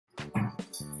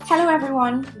Hello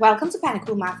everyone, welcome to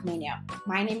Pinnacle Math Mania.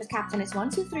 My name is Captainess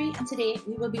 123 and today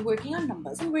we will be working on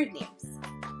numbers and word names.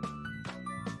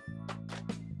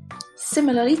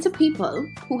 Similarly to people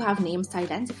who have names to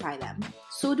identify them,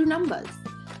 so do numbers.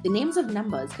 The names of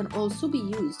numbers can also be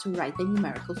used to write their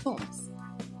numerical forms.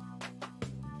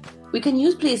 We can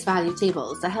use place value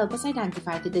tables to help us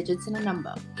identify the digits in a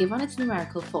number given its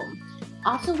numerical form,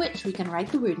 after which we can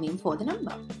write the word name for the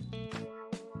number.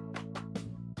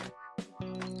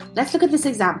 Let's look at this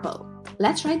example.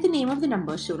 Let's write the name of the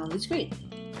number shown on the screen.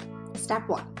 Step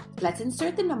 1. Let's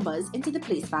insert the numbers into the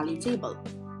place value table.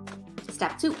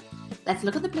 Step 2. Let's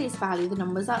look at the place value the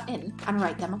numbers are in and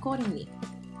write them accordingly.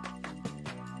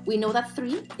 We know that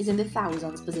 3 is in the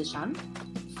thousands position,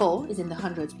 4 is in the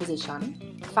hundreds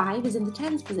position, 5 is in the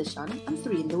tens position, and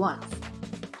 3 in the ones.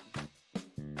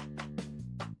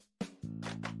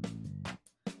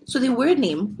 So the word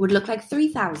name would look like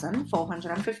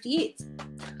 3,458.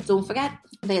 Don't forget,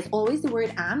 there's always the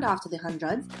word "and" after the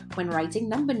hundreds when writing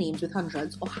number names with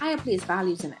hundreds or higher place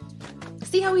values in it.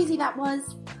 See how easy that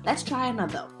was? Let's try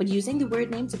another, but using the word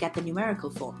name to get the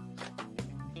numerical form.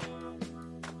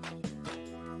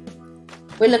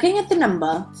 We're looking at the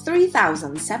number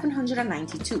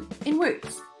 3,792 in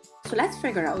words. So let's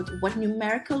figure out what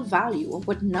numerical value or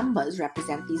what numbers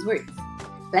represent these words.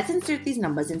 Let's insert these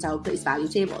numbers into our place value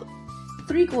table.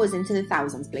 3 goes into the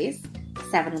thousands place,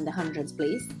 7 in the hundreds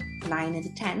place, 9 in the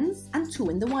tens, and 2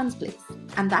 in the ones place.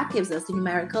 And that gives us the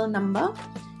numerical number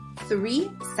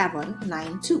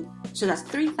 3792. So that's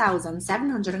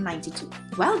 3,792.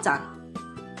 Well done.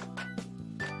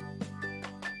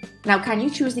 Now can you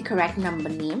choose the correct number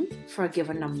name for a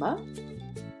given number?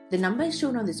 The number is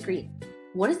shown on the screen.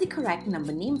 What is the correct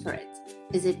number name for it?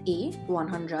 Is it A,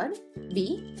 100,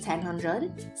 B,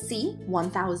 1000, C,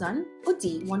 1000, or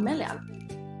D, 1 million?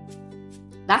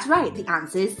 That's right, the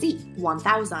answer is C,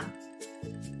 1000.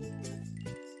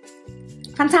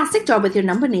 Fantastic job with your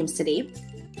number names today.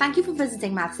 Thank you for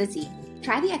visiting Math City.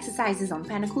 Try the exercises on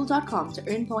pinnacle.com to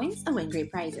earn points and win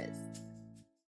great prizes.